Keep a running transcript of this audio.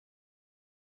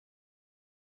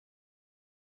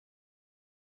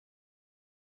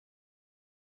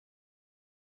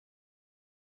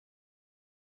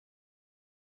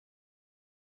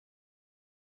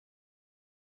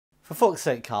For fuck's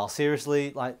sake, Karl,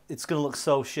 seriously, like, it's gonna look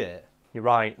so shit. You're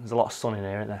right, there's a lot of sun in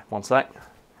here, isn't there? One sec.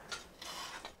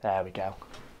 There we go.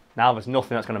 Now there's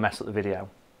nothing that's going to mess up the video.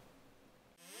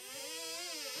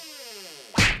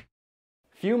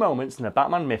 Few moments in the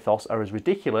Batman mythos are as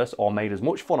ridiculous or made as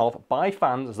much fun of by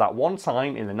fans as that one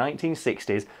time in the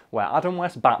 1960s where Adam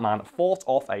West Batman fought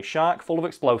off a shark full of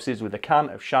explosives with a can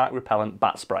of shark repellent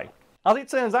bat spray. As it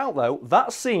turns out though,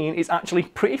 that scene is actually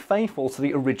pretty faithful to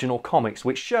the original comics,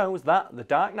 which shows that the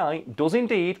Dark Knight does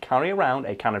indeed carry around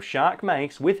a can of shark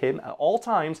mace with him at all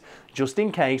times, just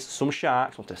in case some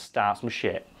sharks want to start some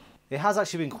shit. It has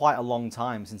actually been quite a long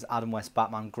time since Adam West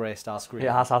Batman graced our screen.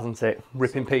 It has, hasn't it?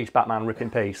 Rip in peace, Batman, rip in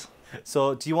peace.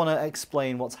 So, do you want to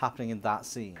explain what's happening in that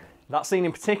scene? That scene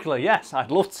in particular, yes,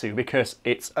 I'd love to, because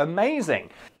it's amazing.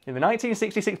 In the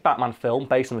 1966 Batman film,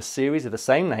 based on a series of the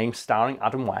same name starring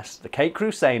Adam West, the Caped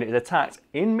Crusader is attacked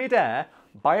in mid-air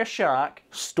by a shark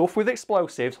stuffed with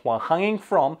explosives while hanging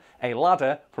from a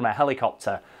ladder from a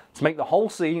helicopter. To make the whole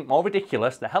scene more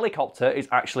ridiculous, the helicopter is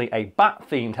actually a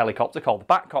bat-themed helicopter called the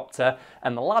Batcopter,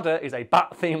 and the ladder is a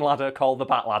bat-themed ladder called the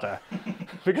Bat Ladder.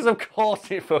 Because of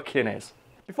course it fucking is.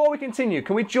 Before we continue,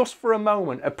 can we just for a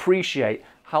moment appreciate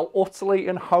how utterly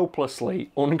and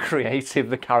hopelessly uncreative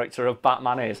the character of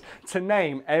Batman is? To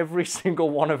name every single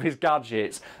one of his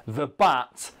gadgets, the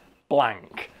Bat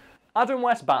blank. Adam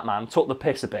West Batman took the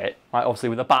piss a bit, like obviously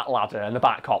with the Bat Ladder and the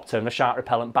Batcopter and the shark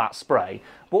repellent bat spray,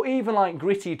 but even like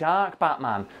gritty dark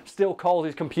Batman still calls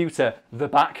his computer the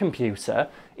Bat Computer.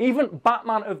 Even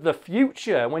Batman of the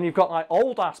future, when you've got like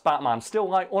old ass Batman, still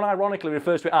like unironically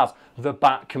refers to it as the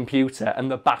Bat Computer and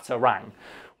the Batarang.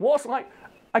 What's like,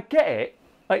 I get it,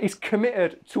 like he's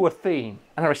committed to a theme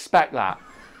and I respect that,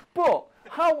 but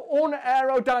how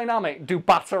unaerodynamic do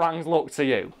Batarangs look to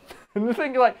you? And the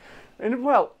thing like, and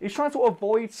well, he's trying to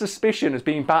avoid suspicion as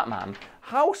being Batman.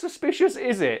 How suspicious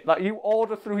is it that you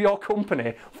order through your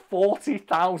company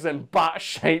 40,000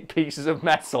 bat-shaped pieces of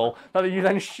metal that you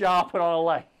then sharpen on a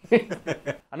lathe?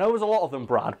 I know there's a lot of them,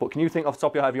 Brad, but can you think off the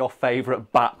top of your head of your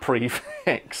favourite bat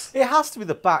prefix? It has to be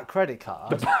the Bat credit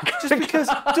card. Just because,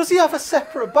 does he have a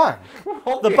separate bank?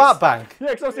 The Bat Bank? Yeah,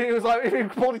 because obviously it was like, if he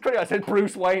pulled his credit card, I said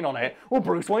Bruce Wayne on it. Well,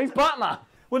 Bruce Wayne's Batman.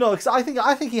 Well, no, because I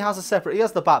think he has a separate, he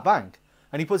has the Bat Bank.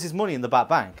 And he puts his money in the Bat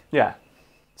Bank. Yeah.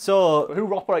 So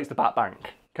who operates the Bat Bank?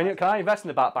 Can I invest in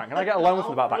the Bat Bank? Can I get a loan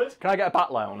from the Bat Bank? Can I get a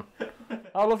bat loan?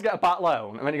 I'd love to get a bat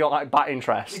loan, and then you got like bat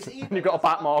interest, and you've got a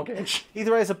bat mortgage.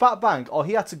 Either it's a Bat Bank, or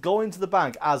he had to go into the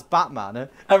bank as Batman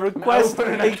and request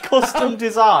a custom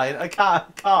design card.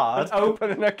 And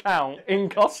open an account in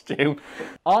costume.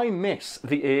 I miss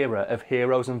the era of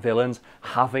heroes and villains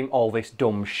having all this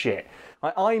dumb shit.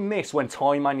 Like, I miss when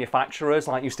toy manufacturers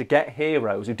like used to get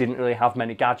heroes who didn't really have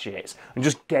many gadgets and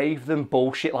just gave them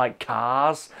bullshit like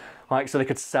cars, like so they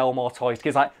could sell more toys to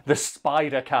kids, like the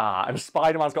Spider car, and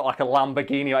Spider-Man's got like a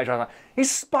Lamborghini. Like,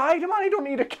 he's Spider-Man, he don't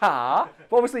need a car.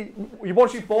 But obviously,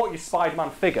 once you've bought your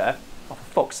Spider-Man figure, oh,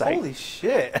 for fuck's sake. Holy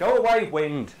shit. Go away,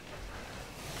 wind.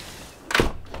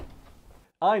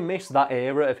 I miss that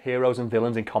era of heroes and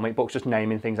villains in comic books just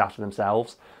naming things after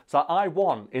themselves. So I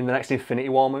want, in the next Infinity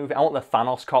War movie, I want the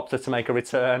Thanos copter to make a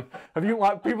return. Have you,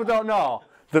 like, people don't know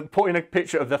that putting a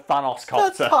picture of the Thanos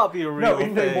copter. That can't be a real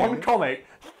thing. thing. In one comic,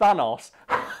 Thanos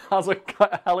has a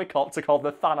helicopter called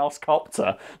the Thanos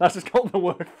copter. That's just got the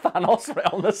word Thanos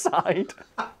right on the side.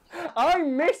 I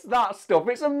miss that stuff.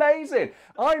 It's amazing.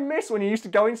 I miss when you used to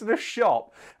go into the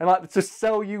shop and like to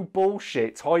sell you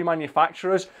bullshit. Toy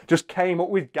manufacturers just came up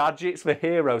with gadgets for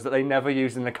heroes that they never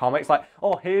used in the comics. Like,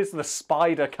 oh, here's the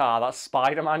spider car that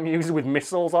Spider-Man uses with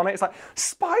missiles on it. It's like,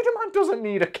 Spider-Man doesn't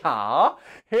need a car.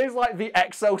 Here's like the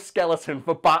exoskeleton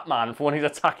for Batman for when he's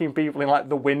attacking people in like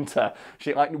the winter.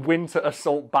 Shit, like Winter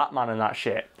Assault Batman and that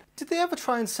shit. Did they ever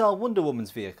try and sell Wonder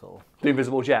Woman's vehicle? The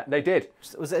Invisible Jet. They did.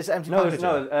 Was it empty No, packaging?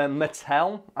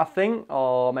 Mattel, I think,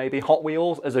 or maybe Hot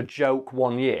Wheels, as a joke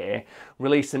one year,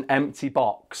 released an empty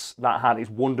box that had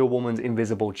its Wonder Woman's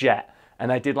Invisible Jet.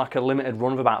 And they did like a limited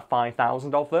run of about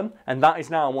 5,000 of them. And that is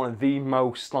now one of the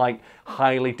most like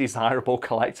highly desirable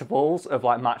collectibles of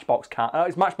like Matchbox cars.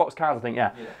 It's Matchbox cars, I think,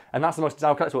 yeah. And that's the most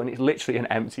desirable collectible, and it's literally an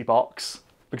empty box.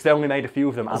 Because they only made a few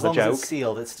of them as a joke. As long as it's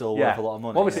sealed, it's still worth a lot of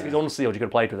money. Obviously, if it's unsealed, you could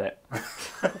have played with it.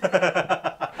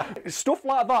 Stuff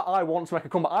like that I want to make a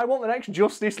comeback. I want the next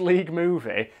Justice League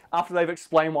movie, after they've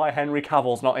explained why Henry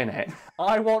Cavill's not in it.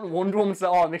 I want Wonder Woman to say,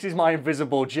 oh, this is my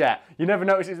invisible jet. You never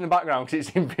notice it's in the background because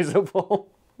it's invisible.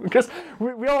 Because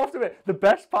we all have to admit, the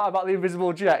best part about the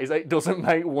invisible jet is that it doesn't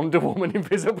make Wonder Woman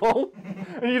invisible.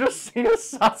 And you just see her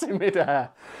sat in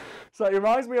midair. So it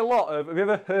reminds me a lot of, have you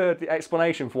ever heard the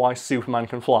explanation for why Superman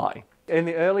can fly? In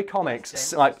the early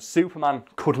comics, like Superman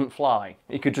couldn't fly.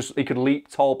 He could leap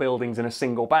tall buildings in a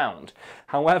single bound.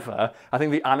 However, I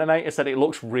think the animator said it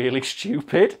looks really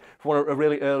stupid for a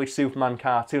really early Superman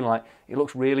cartoon. Like, it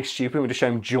looks really stupid. We just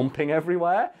show him jumping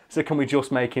everywhere. So can we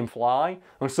just make him fly?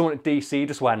 And someone at DC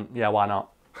just went, yeah, why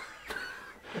not?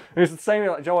 It's the same.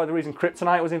 Like, Joe, the reason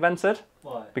kryptonite was invented?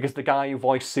 Why? Because the guy who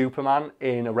voiced Superman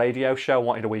in a radio show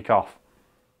wanted a week off.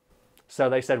 So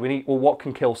they said, well, what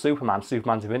can kill Superman?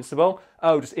 Superman's invincible.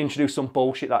 Oh, just introduce some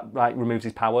bullshit that like removes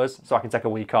his powers so I can take a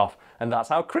week off. And that's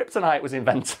how kryptonite was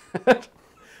invented.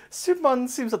 Superman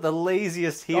seems like the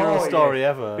laziest hero story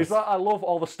ever. It's like, I love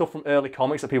all the stuff from early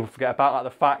comics that people forget about, like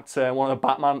the fact one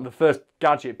of the first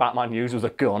gadget Batman used was a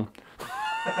gun.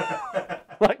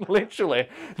 Like, literally,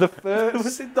 the first...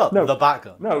 Was it not? No, the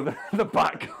Batgun? No, the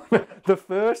Batgun. The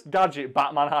first gadget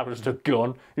Batman had was a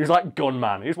gun. He was like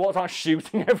Gunman. He was walking around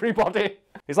shooting everybody.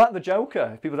 He's like the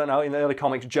Joker. If people don't know, in the early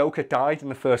comics, Joker died in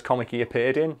the first comic he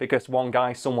appeared in because one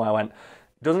guy somewhere went,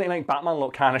 doesn't it make Batman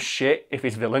look kind of shit if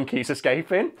his villain keeps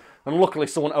escaping? And luckily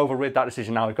someone overrid that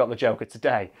decision. Now we've got the Joker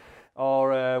today.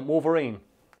 Or Wolverine,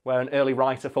 where an early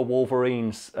writer for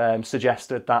Wolverines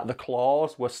suggested that the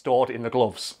claws were stored in the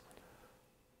gloves.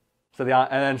 So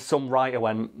and then some writer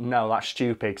went, no, that's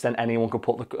stupid, because then anyone could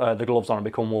put the gloves on and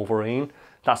become Wolverine.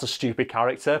 That's a stupid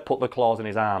character, put the claws in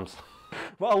his arms.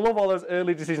 But I love all those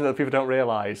early decisions that people don't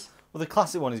realise. Well, the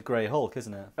classic one is Grey Hulk,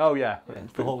 isn't it? Oh, yeah.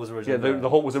 The Hulk was originally the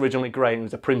Hulk was originally grey, and it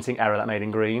was a printing error that made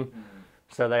him green.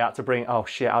 So they had to bring, oh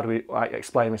shit, how do we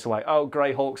explain this away? Oh,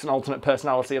 Grey Hulk's an alternate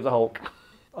personality of the Hulk.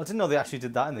 I didn't know they actually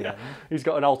did that in the end. He's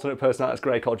got an alternate personality that's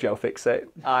grey called Joe Fixit.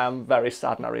 I am very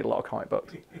sad and I read a lot of comic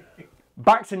books.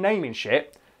 Back to naming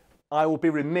shit, I would be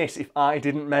remiss if I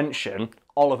didn't mention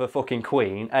Oliver fucking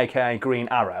Queen, aka Green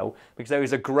Arrow, because there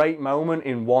is a great moment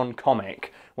in one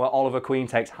comic where Oliver Queen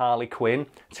takes Harley Quinn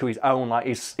to his own, like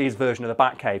his version of the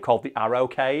Batcave called the Arrow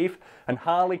Cave, and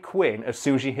Harley Quinn, as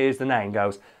soon as she hears the name,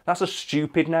 goes, that's a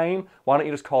stupid name, why don't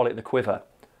you just call it the Quiver?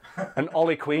 And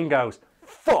Ollie Queen goes,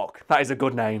 fuck, that is a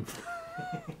good name.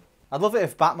 I'd love it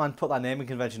if Batman put that naming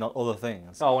convention on other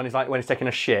things. Oh, when he's taking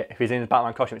a shit, if he's in his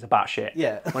Batman costume, it's a bat shit.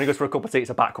 Yeah. When he goes for a cup of tea, it's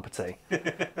a bat cup of tea.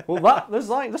 Well,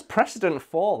 there's precedent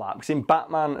for that, because in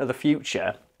Batman of the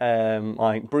Future,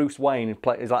 like Bruce Wayne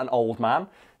is like an old man,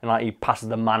 and like he passes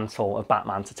the mantle of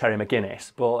Batman to Terry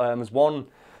McGinnis. But there's one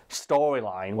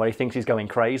storyline where he thinks he's going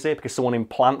crazy because someone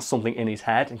implants something in his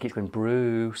head and keeps going,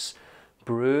 Bruce,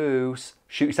 Bruce,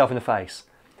 shoot yourself in the face.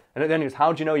 And at the end he goes,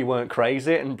 how do you know you weren't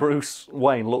crazy? And Bruce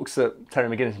Wayne looks at Terry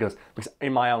McGinnis and goes, because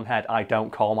in my own head, I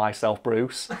don't call myself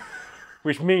Bruce.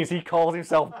 Which means he calls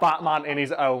himself Batman in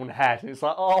his own head. It's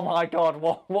like, oh my God,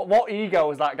 what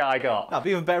ego has that guy got? That'd be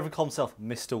even better if he called himself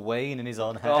Mr. Wayne in his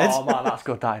own head. Oh man, that's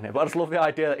good, that, isn't it? But I just love the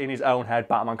idea that in his own head,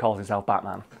 Batman calls himself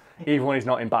Batman, even when he's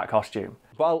not in Bat costume.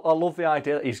 But I love the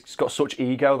idea that he's got such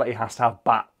ego that he has to have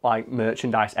Bat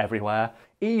merchandise everywhere.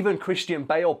 Even Christian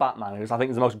Bale Batman, who I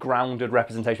think is the most grounded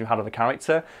representation we've had of the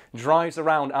character, drives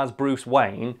around as Bruce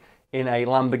Wayne in a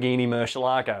Lamborghini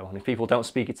Murcielago. And if people don't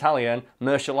speak Italian,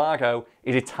 Murcielago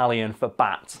is Italian for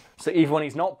bat. So even when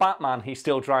he's not Batman, he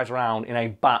still drives around in a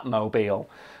Batmobile.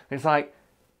 It's like,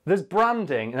 there's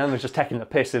branding, and then there's just taking the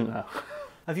piss, isn't there?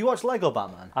 Have you watched Lego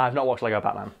Batman? I've not watched Lego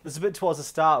Batman. There's a bit towards the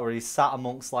start where he's sat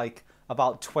amongst like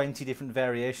about 20 different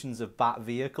variations of Bat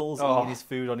vehicles, eating his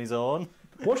food on his own.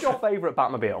 What's your favourite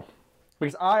Batmobile?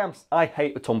 Because I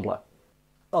hate the Tumbler.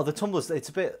 Oh, the Tumbler's, it's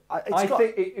a bit...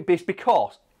 It's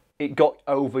because it got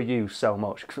overused so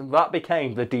much. That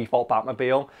became the default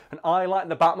Batmobile. And I like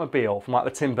the Batmobile from like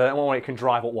the Tim Burton one where it can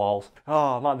drive up walls.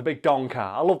 Oh, like the big Dong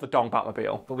car. I love the Dong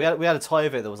Batmobile. But we had a toy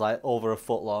of it that was like over a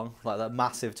foot long, like that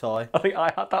massive toy. I think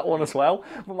I had that one as well,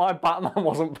 but my Batman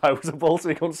wasn't poseable, so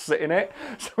he couldn't sit in it.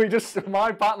 So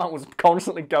my Batman was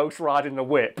constantly ghost riding the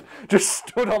whip, just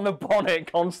stood on the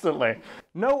bonnet constantly.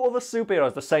 No other superhero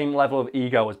has the same level of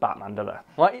ego as Batman, do there?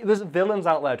 Like, there's villains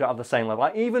out there who don't have the same level.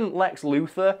 Like, even Lex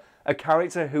Luthor, a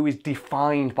character who is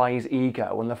defined by his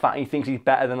ego and the fact he thinks he's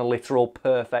better than a literal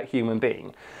perfect human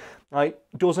being, like,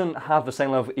 doesn't have the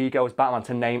same level of ego as Batman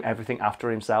to name everything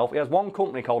after himself. He has one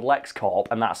company called LexCorp,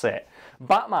 and that's it.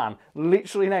 Batman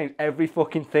literally names every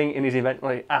fucking thing in his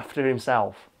inventory after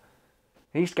himself.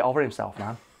 He needs to get over himself,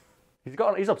 man.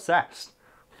 He's obsessed.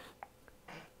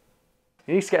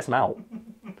 He needs to get some out.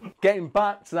 Getting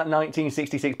back to that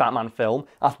 1966 Batman film,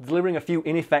 after delivering a few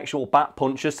ineffectual bat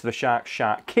punches to the shark's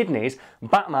shark kidneys,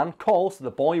 Batman calls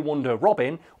the boy wonder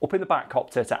Robin up in the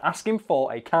Batcopter to ask him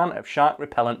for a can of shark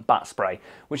repellent bat spray,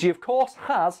 which he of course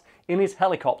has in his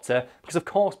helicopter, because of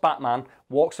course Batman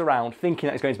walks around thinking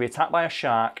that he's going to be attacked by a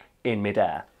shark in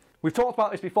midair. We've talked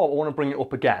about this before, but I want to bring it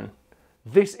up again.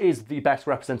 this is the best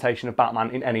representation of Batman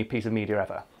in any piece of media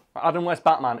ever. Adam West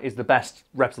Batman is the best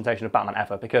representation of Batman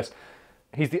ever because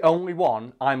he's the only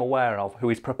one I'm aware of who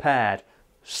is prepared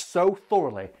so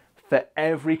thoroughly for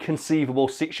every conceivable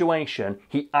situation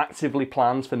he actively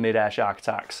plans for mid-air shark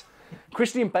attacks.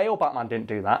 Christian Bale Batman didn't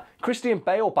do that. Christian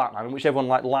Bale Batman, in which everyone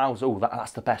like lows, oh,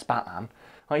 that's the best Batman.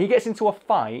 Like, he gets into a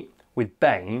fight with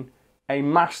Bane, a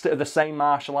master of the same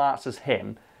martial arts as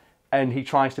him, and he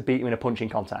tries to beat him in a punching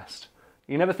contest.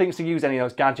 He never thinks to use any of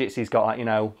those gadgets he's got, like, you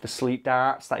know, the sleep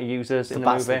darts that he uses in the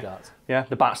movie. Sleep darts. Yeah,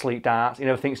 the bat sleep darts. He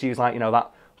never thinks to use, like, you know,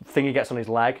 that thing he gets on his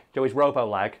leg, Joey's robo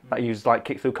leg, that he uses, like,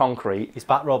 kick through concrete. His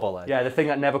bat robo leg. Yeah, the thing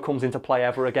that never comes into play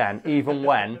ever again, even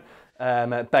when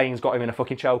Bane's got him in a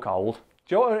fucking chokehold.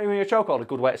 Do you know what, in a chokehold, a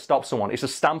good way to stop someone is to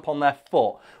stamp on their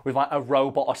foot with, like, a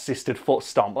robot-assisted foot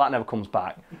stomp, but that never comes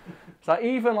back. So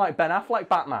even, like, Ben Affleck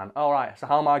Batman, all right, so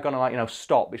how am I going to, like, you know,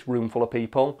 stop this room full of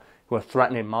people who are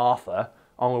threatening Martha?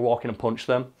 I'm going to walk in and punch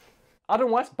them.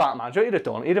 Adam West Batman, do you know what he'd have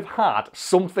done? He'd have had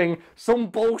something, some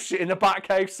bullshit in the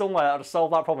Batcave somewhere that would have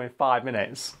solved that problem in 5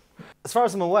 minutes. As far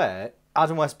as I'm aware,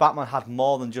 Adam West Batman had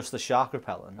more than just the shark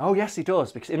repellent. Oh yes, he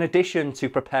does, because in addition to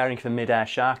preparing for mid-air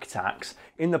shark attacks,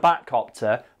 in the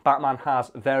Batcopter, Batman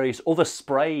has various other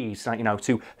sprays, you know,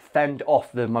 to fend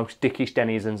off the most dickish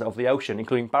denizens of the ocean,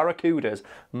 including barracudas,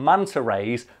 manta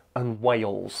rays, and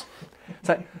whales.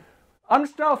 So I'm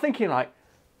just now thinking, like,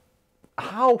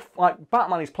 how, like,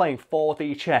 Batman is playing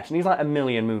 4D chess and he's like a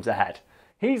million moves ahead.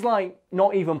 He's like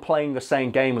not even playing the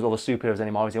same game as other superheroes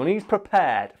anymore, is he? When he's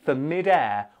prepared for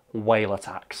mid-air whale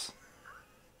attacks.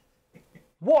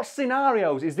 What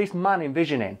scenarios is this man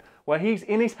envisioning where he's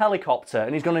in his helicopter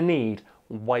and he's going to need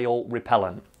whale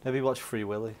repellent? Maybe watch Free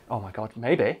Willy. Oh my god,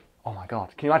 maybe. Oh my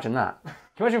god, can you imagine that? Can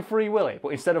you imagine Free Willy, but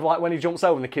instead of like when he jumps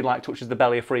over and the kid like touches the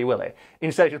belly of Free Willy,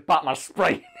 instead of just Batman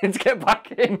spraying him to get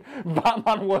back in,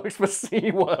 Batman works for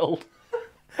SeaWorld.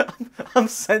 I'm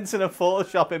sensing a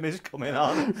Photoshop image coming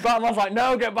on. Batman's like,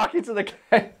 no, get back into the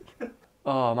cave.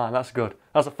 Oh man, that's good.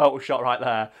 That's a photo shot right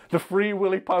there. The Free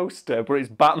Willy poster, but it's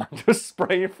Batman just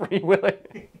spraying Free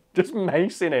Willy. Just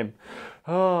macing him.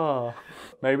 Oh.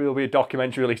 Maybe there'll be a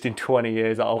documentary released in 20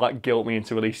 years that'll like guilt me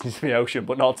into releasing into the ocean,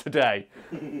 but not today.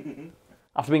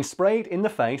 After being sprayed in the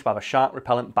face by the shark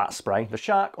repellent bat spray, the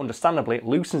shark understandably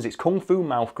loosens its kung fu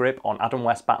mouth grip on Adam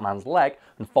West Batman's leg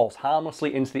and falls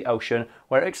harmlessly into the ocean,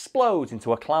 where it explodes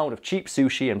into a cloud of cheap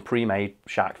sushi and pre-made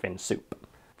shark fin soup.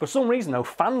 For some reason though,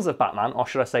 fans of Batman, or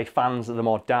should I say fans of the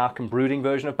more dark and brooding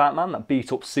version of Batman that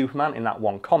beat up Superman in that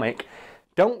one comic,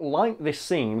 don't like this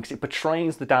scene because it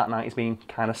portrays the Dark Knight as being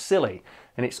kind of silly,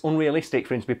 and it's unrealistic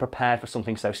for him to be prepared for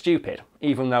something so stupid,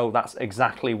 even though that's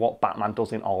exactly what Batman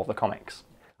does in all of the comics.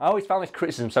 I always found this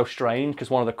criticism so strange because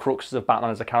one of the cruxes of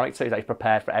Batman as a character is that he's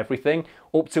prepared for everything,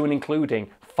 up to and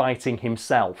including fighting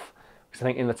himself. Because I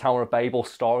think in the Tower of Babel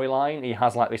storyline, he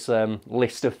has like this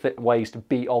list of ways to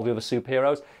beat all the other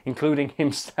superheroes, including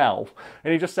himself.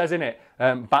 And he just says in it,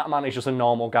 Batman is just a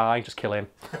normal guy, just kill him.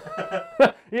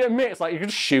 He admits, like, you could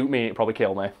just shoot me and it'd probably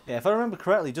kill me. Yeah, if I remember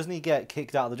correctly, doesn't he get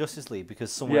kicked out of the Justice League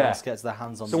because someone else gets their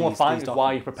hands on Someone these finds documents?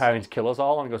 why you're preparing to kill us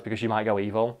all, and he goes, because you might go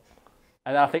evil.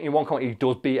 And then I think in one comment he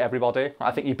does beat everybody.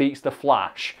 I think he beats the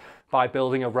Flash by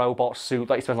building a robot suit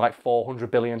that he spends like $400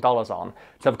 billion on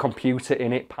to have a computer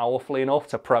in it powerfully enough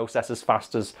to process as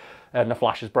fast as the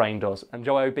Flash's brain does. And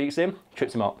Joe beats him,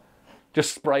 trips him up.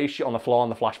 Just sprays shit on the floor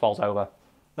and the Flash falls over.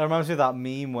 That reminds me of that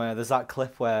meme where there's that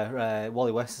clip where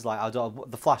Wally West is like,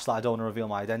 the Flash, that I don't want to reveal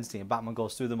my identity, and Batman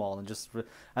goes through them all and just,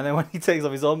 and then when he takes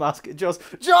off his own mask, it just,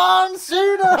 John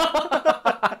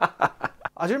Cena!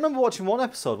 I do remember watching one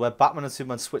episode where Batman and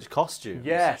Superman switch costumes.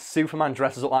 Yeah, Superman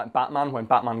dresses up like Batman when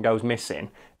Batman goes missing,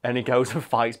 and he goes and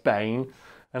fights Bane.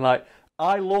 And like,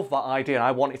 I love that idea, and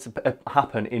I want it to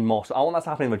happen in more. So I want that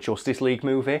to happen in the Justice League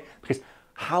movie, because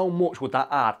how much would that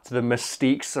add to the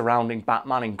mystique surrounding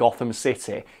Batman in Gotham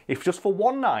City if just for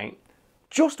one night,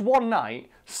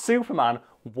 Superman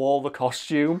wore the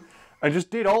costume and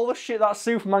just did all the shit that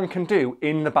Superman can do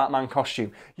in the Batman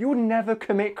costume? You would never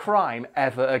commit crime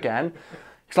ever again.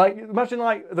 It's like, imagine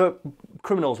like the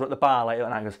criminals were at the bar later that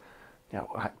night and goes, you know,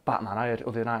 like, Batman, I heard the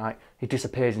other night, like, he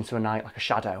disappears into a night like a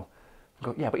shadow. I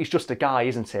go, yeah, but he's just a guy,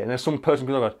 isn't he? And then some person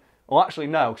goes, well, actually,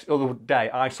 no, the other day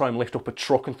I saw him lift up a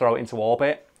truck and throw it into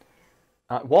orbit.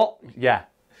 I'm like, what? Yeah.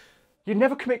 You'd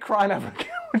never commit crime ever again.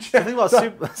 The thing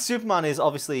about Superman is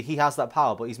obviously he has that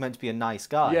power, but he's meant to be a nice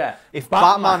guy. Yeah. If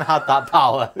Batman had that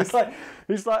power, It's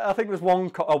like I think there's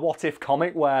a What If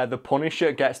comic where the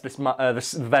Punisher gets this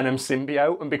Venom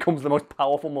symbiote and becomes the most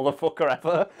powerful motherfucker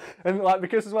ever, and like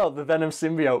because as well the Venom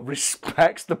symbiote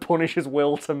respects the Punisher's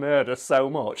will to murder so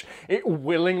much it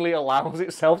willingly allows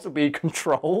itself to be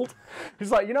controlled.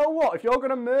 It's like, you know what? If you're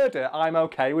gonna murder, I'm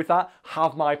okay with that.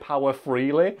 Have my power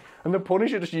freely. And the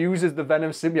Punisher just uses the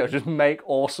Venom symbiote to just make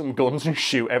awesome guns and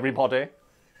shoot everybody.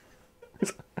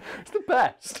 It's the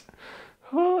best.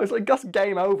 Oh, it's like that's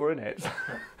game over, isn't it?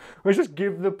 We just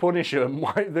give the Punisher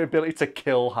the ability to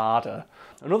kill harder.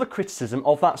 Another criticism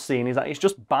of that scene is that it's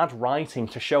just bad writing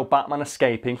to show Batman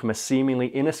escaping from a seemingly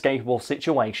inescapable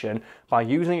situation by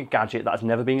using a gadget that has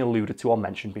never been alluded to or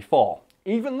mentioned before,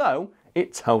 even though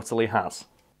it totally has.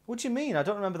 What do you mean? I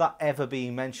don't remember that ever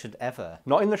being mentioned ever.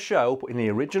 Not in the show, but in the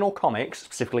original comics,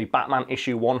 specifically Batman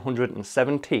issue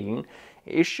 117,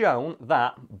 it is shown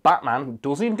that Batman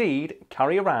does indeed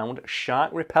carry around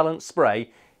shark repellent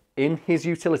spray in his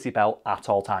utility belt at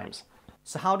all times.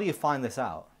 So how do you find this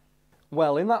out?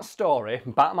 Well, in that story,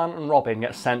 Batman and Robin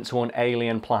get sent to an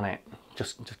alien planet.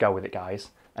 Just go with it,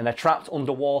 guys. And they're trapped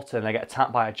underwater and they get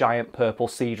attacked by a giant purple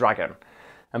sea dragon.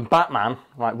 And Batman,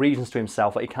 reasons to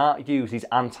himself that he can't use his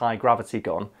anti-gravity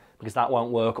gun because that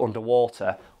won't work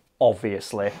underwater,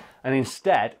 obviously, and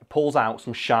instead pulls out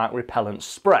some shark repellent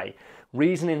spray,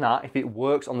 reasoning that if it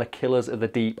works on the killers of the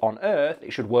deep on Earth,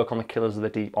 it should work on the killers of the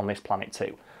deep on this planet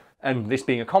too. And this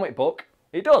being a comic book,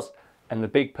 it does. And the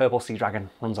big purple sea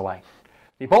dragon runs away.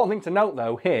 The important thing to note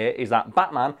though here is that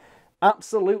Batman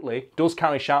absolutely does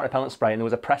carry shark repellent spray, and there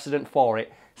was a precedent for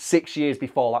it 6 years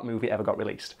before that movie ever got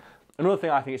released. Another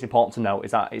thing I think it's important to note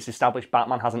is that it's established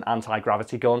Batman has an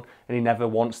anti-gravity gun and he never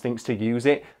once thinks to use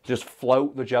it to just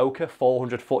float the Joker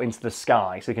 400 foot into the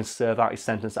sky so he can serve out his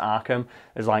sentence at Arkham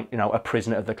as a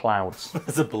prisoner of the clouds.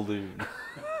 As a balloon.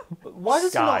 Why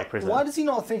does he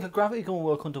not think a gravity gun will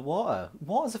work underwater?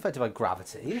 Water is affected by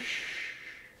gravity.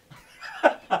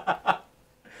 It's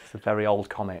a very old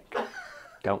comic.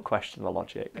 Don't question the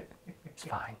logic. It's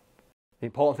fine. The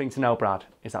important thing to know, Brad,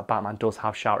 is that Batman does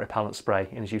have shark repellent spray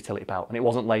in his utility belt, and it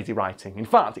wasn't lazy writing. In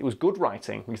fact, it was good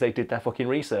writing because they did their fucking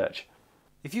research.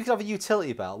 If you could have a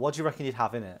utility belt, what do you reckon you'd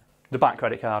have in it? The back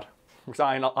credit card. Because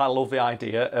I love the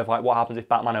idea of what happens if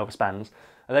Batman overspends.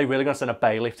 Are they really going to send a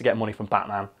bailiff to get money from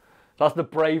Batman? That's the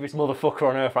bravest motherfucker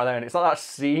on earth right there. And it's like that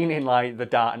scene in The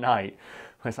Dark Knight.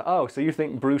 It's like, oh, so you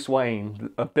think Bruce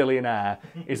Wayne, a billionaire,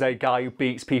 is a guy who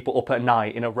beats people up at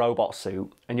night in a robot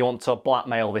suit, and you want to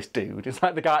blackmail this dude? It's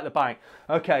like the guy at the bank.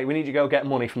 Okay, we need you to go get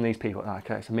money from these people.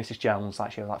 Okay, so Mrs. Jones,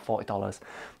 she was $40.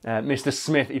 Mr.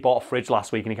 Smith, he bought a fridge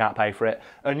last week and he can't pay for it.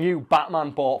 And you, Batman,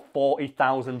 bought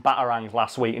 40,000 Batarangs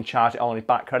last week and charged it on his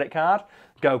back credit card.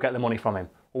 Go get the money from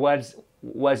him. Where's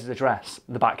his address?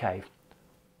 The Batcave.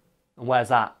 And where's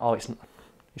that? Oh, it's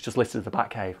just listed as the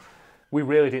Batcave. We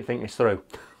really didn't think this through.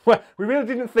 We really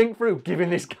didn't think through giving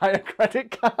this guy a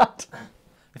credit card.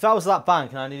 If I was that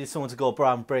bank and I needed someone to go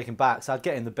around breaking backs, I'd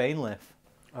get in the bailiff.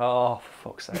 Oh,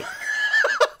 for fuck's sake.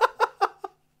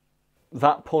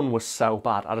 That pun was so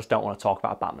bad, I just don't want to talk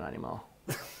about Batman anymore.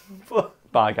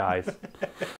 Bye, guys.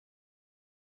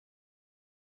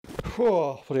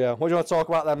 Oh, bloody hell. What do you want to talk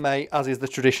about then, mate? As is the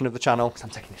tradition of the channel. Because I'm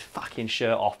taking this fucking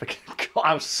shirt off because God,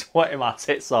 I'm sweating my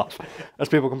tits off. As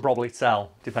people can probably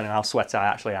tell, depending on how sweaty I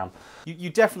actually am. You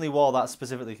definitely wore that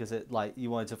specifically because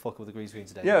you wanted to fuck with the green screen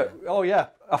today. Yeah. Oh, yeah.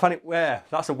 I find it... Yeah,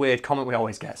 that's a weird comment we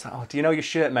always get. It's like, oh, do you know your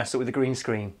shirt messed up with the green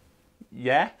screen?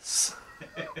 Yes.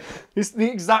 It's the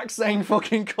exact same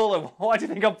fucking colour. Why do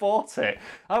you think I bought it?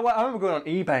 I remember going on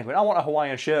eBay and going, I want a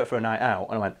Hawaiian shirt for a night out.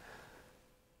 And I went...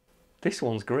 This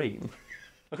one's green.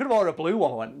 I could have ordered a blue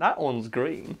one. I went, that one's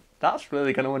green. That's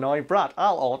really going to annoy Brad.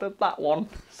 I'll order that one.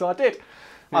 So I did.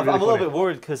 I'm a little bit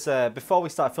worried because before we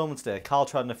started filming today, Karl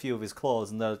tried on a few of his clothes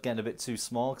and they're getting a bit too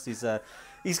small because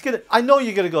he's gonna. I know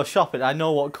you're gonna go shopping. I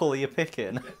know what colour you're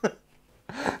picking.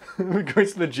 We're going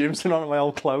to the gym and on my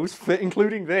old clothes fit,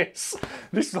 including this.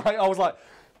 I was like,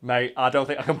 mate, I don't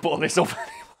think I can button this up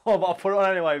anymore, but I put it on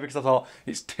anyway because I thought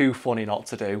it's too funny not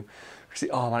to do.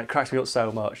 Oh man, it cracks me up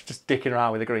so much, just dicking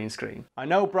around with a green screen. I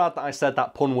know, Brad, that I said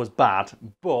that pun was bad,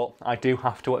 but I do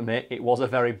have to admit it was a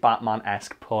very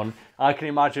Batman-esque pun. I can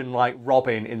imagine,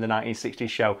 Robin in the 1960s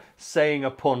show saying a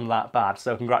pun that bad,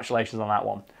 so congratulations on that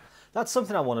one. That's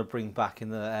something I want to bring back in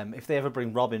the... if they ever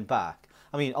bring Robin back,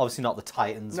 I mean, obviously not the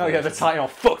Titans. No, yeah, the version. title.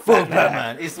 Fuck Fuck Batman.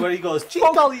 Batman. It's where he goes, gee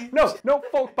Fuck, golly. no,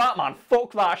 fuck Batman.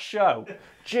 Fuck that show.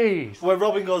 Jeez. Where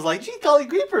Robin goes like, gee golly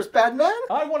creepers, Batman.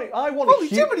 I want Holy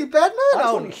Jiminy, Batman.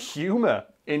 I want humour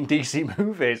in DC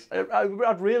movies.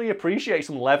 I'd really appreciate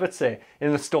some levity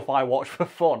in the stuff I watch for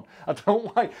fun. I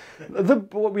don't like...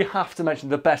 What we have to mention,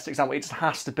 the best example, it just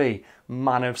has to be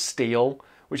Man of Steel,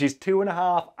 which is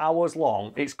 2.5 hours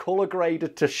long. It's colour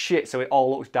graded to shit, so it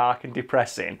all looks dark and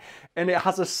depressing. And it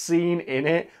has a scene in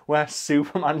it where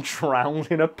Superman drowned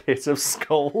in a pit of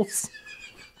skulls.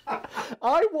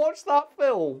 I watched that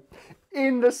film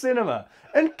in the cinema,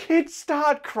 and kids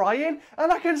started crying,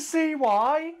 and I can see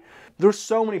why. There's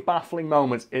so many baffling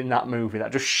moments in that movie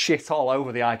that just shit all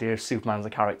over the idea of Superman as a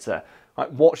character. Like,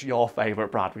 what's your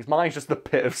favourite, Brad? Because mine's just the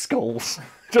pit of skulls.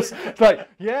 Just like,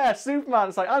 yeah,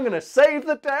 Superman's like, I'm going to save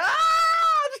the day.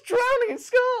 Just drowning in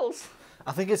skulls.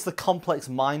 I think it's the complex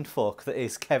mindfuck that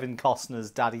is Kevin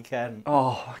Costner's Daddy Ken.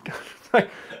 Oh, my God. Like,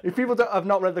 if people have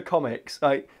not read the comics,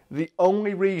 like, the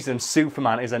only reason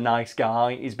Superman is a nice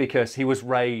guy is because he was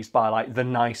raised by, like, the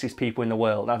nicest people in the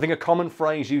world. And I think a common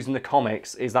phrase used in the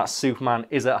comics is that Superman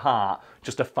is at heart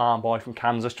just a farm boy from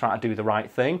Kansas trying to do the right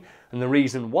thing. And the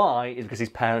reason why is because his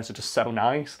parents are just so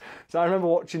nice. So I remember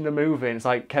watching the movie and it's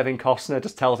like Kevin Costner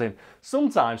just tells him,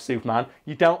 sometimes, Superman,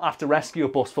 you don't have to rescue a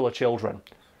bus full of children.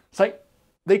 It's like,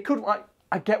 they could, like,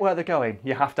 I get where they're going.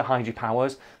 You have to hide your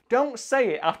powers. Don't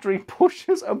say it after he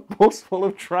pushes a bus full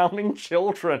of drowning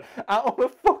children out of a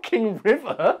fucking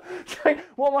river. It's like,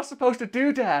 what am I supposed to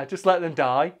do, Dad? Just let them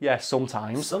die? Yes,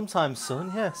 sometimes. Sometimes,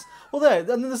 son, yes. Well, there, and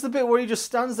then there's the bit where he just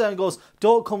stands there and goes,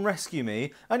 don't come rescue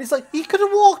me. And it's like, he could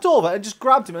have walked over and just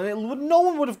grabbed him and no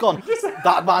one would have gone,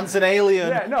 that man's an alien.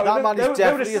 Yeah, no, that man is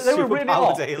definitely a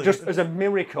superpowered alien. Just as a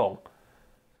miracle.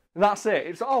 And that's it.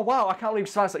 It's, oh, wow, I can't believe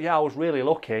Simon's like, yeah, I was really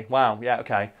lucky. Wow, yeah,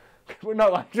 okay. But no,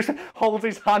 like, just holds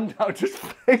his hand out, just...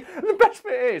 And the best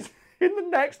bit is, in the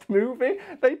next movie,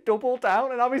 they double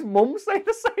down and have his mum say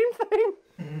the same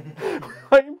thing.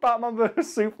 Like in Batman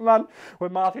vs Superman, where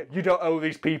Martha, you don't owe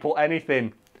these people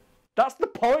anything. That's the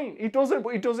point. He doesn't, but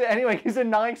he does it anyway. He's a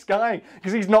nice guy,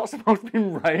 because he's not supposed to be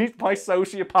raised by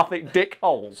sociopathic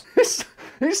dickholes.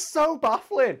 It's so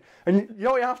baffling. And you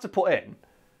know what you have to put in?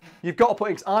 You've got to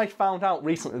put in, 'cause I found out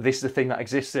recently this is the thing that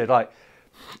existed. Like,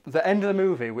 the end of the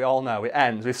movie, we all know, it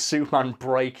ends with Superman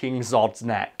breaking Zod's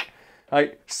neck.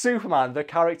 Like, Superman, the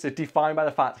character defined by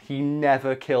the fact he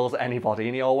never kills anybody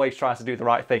and he always tries to do the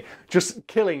right thing, just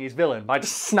killing his villain by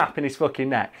just snapping his fucking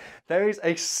neck. There is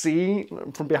a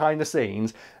scene from behind the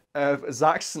scenes of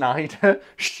Zack Snyder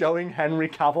showing Henry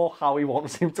Cavill how he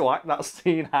wants him to act that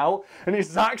scene out, and it's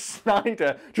Zack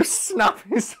Snyder just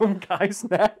snapping some guy's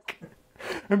neck.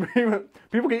 And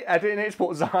people keep editing it to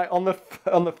put Zack on the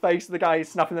face of the guy he's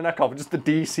snapping the neck off, just the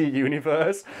DC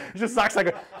universe. It's just Zack's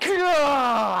like,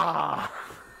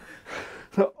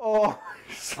 oh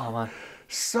man.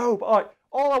 So,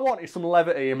 all I want is some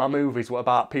levity in my movies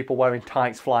about people wearing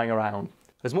tights flying around.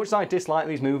 As much as I dislike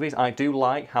these movies, I do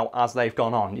like how, as they've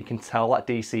gone on, you can tell that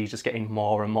DC is just getting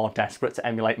more and more desperate to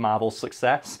emulate Marvel's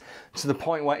success, to the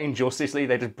point where in Justice League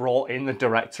they just brought in the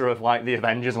director of, like, the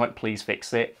Avengers and went, please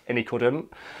fix it, and he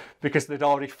couldn't, because they'd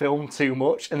already filmed too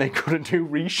much and they couldn't do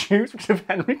reshoots because of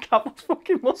Henry Cavill's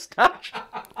fucking moustache.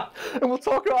 And we'll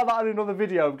talk about that in another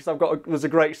video, because there's a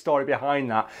great story behind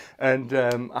that and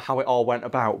how it all went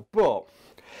about. But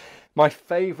my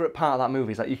favourite part of that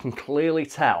movie is that you can clearly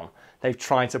tell they've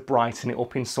tried to brighten it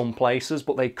up in some places,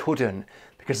 but they couldn't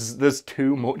because there's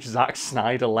too much Zack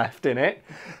Snyder left in it.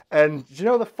 And do you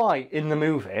know the fight in the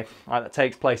movie that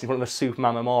takes place in front of the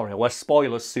Superman Memorial, where,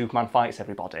 spoilers, Superman fights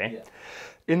everybody? Yeah.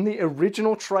 In the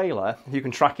original trailer, if you can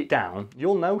track it down,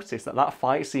 you'll notice that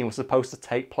fight scene was supposed to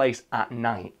take place at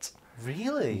night.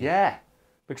 Really? Yeah.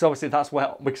 Because obviously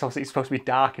it's supposed to be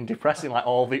dark and depressing like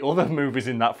all the other movies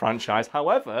in that franchise.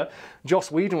 However, Joss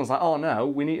Whedon was like, oh no,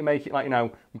 we need to make it, like, you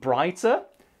know, brighter.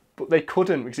 But they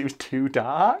couldn't because it was too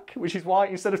dark. Which is why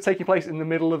instead of taking place in the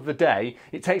middle of the day,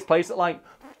 it takes place at like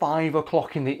 5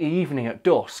 o'clock in the evening at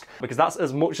dusk. Because that's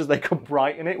as much as they could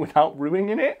brighten it without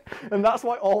ruining it. And that's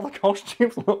why all the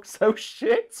costumes look so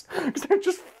shit. Because they've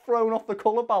just thrown off the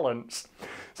colour balance.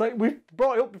 It's like, we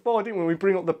brought it up before, didn't we? We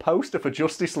bring up the poster for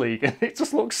Justice League, and it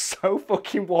just looks so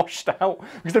fucking washed out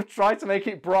because they've tried to make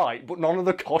it bright, but none of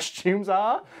the costumes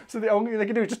are. So the only thing they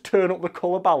can do is just turn up the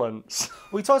colour balance.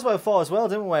 We talked about it before as well,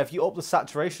 didn't we? Where if you up the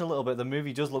saturation a little bit, the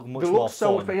movie does look much more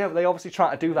fun. Yeah, they obviously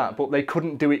try to do that, but they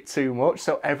couldn't do it too much,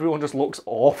 so everyone just looks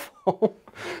awful.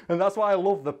 And that's why I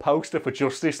love the poster for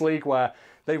Justice League, where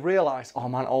they realise, oh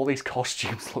man, all these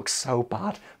costumes look so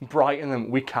bad. Brighten them,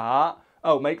 we can't.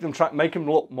 Oh, make them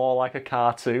look more like a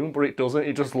cartoon, but it doesn't.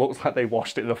 It just looks like they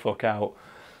washed it the fuck out.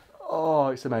 Oh,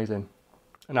 it's amazing.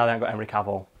 And now they haven't got Henry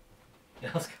Cavill.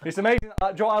 It's amazing. Do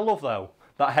you know what I love though?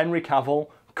 That Henry Cavill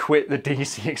quit the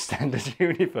DC Extended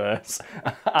Universe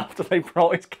after they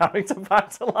brought his character back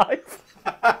to life.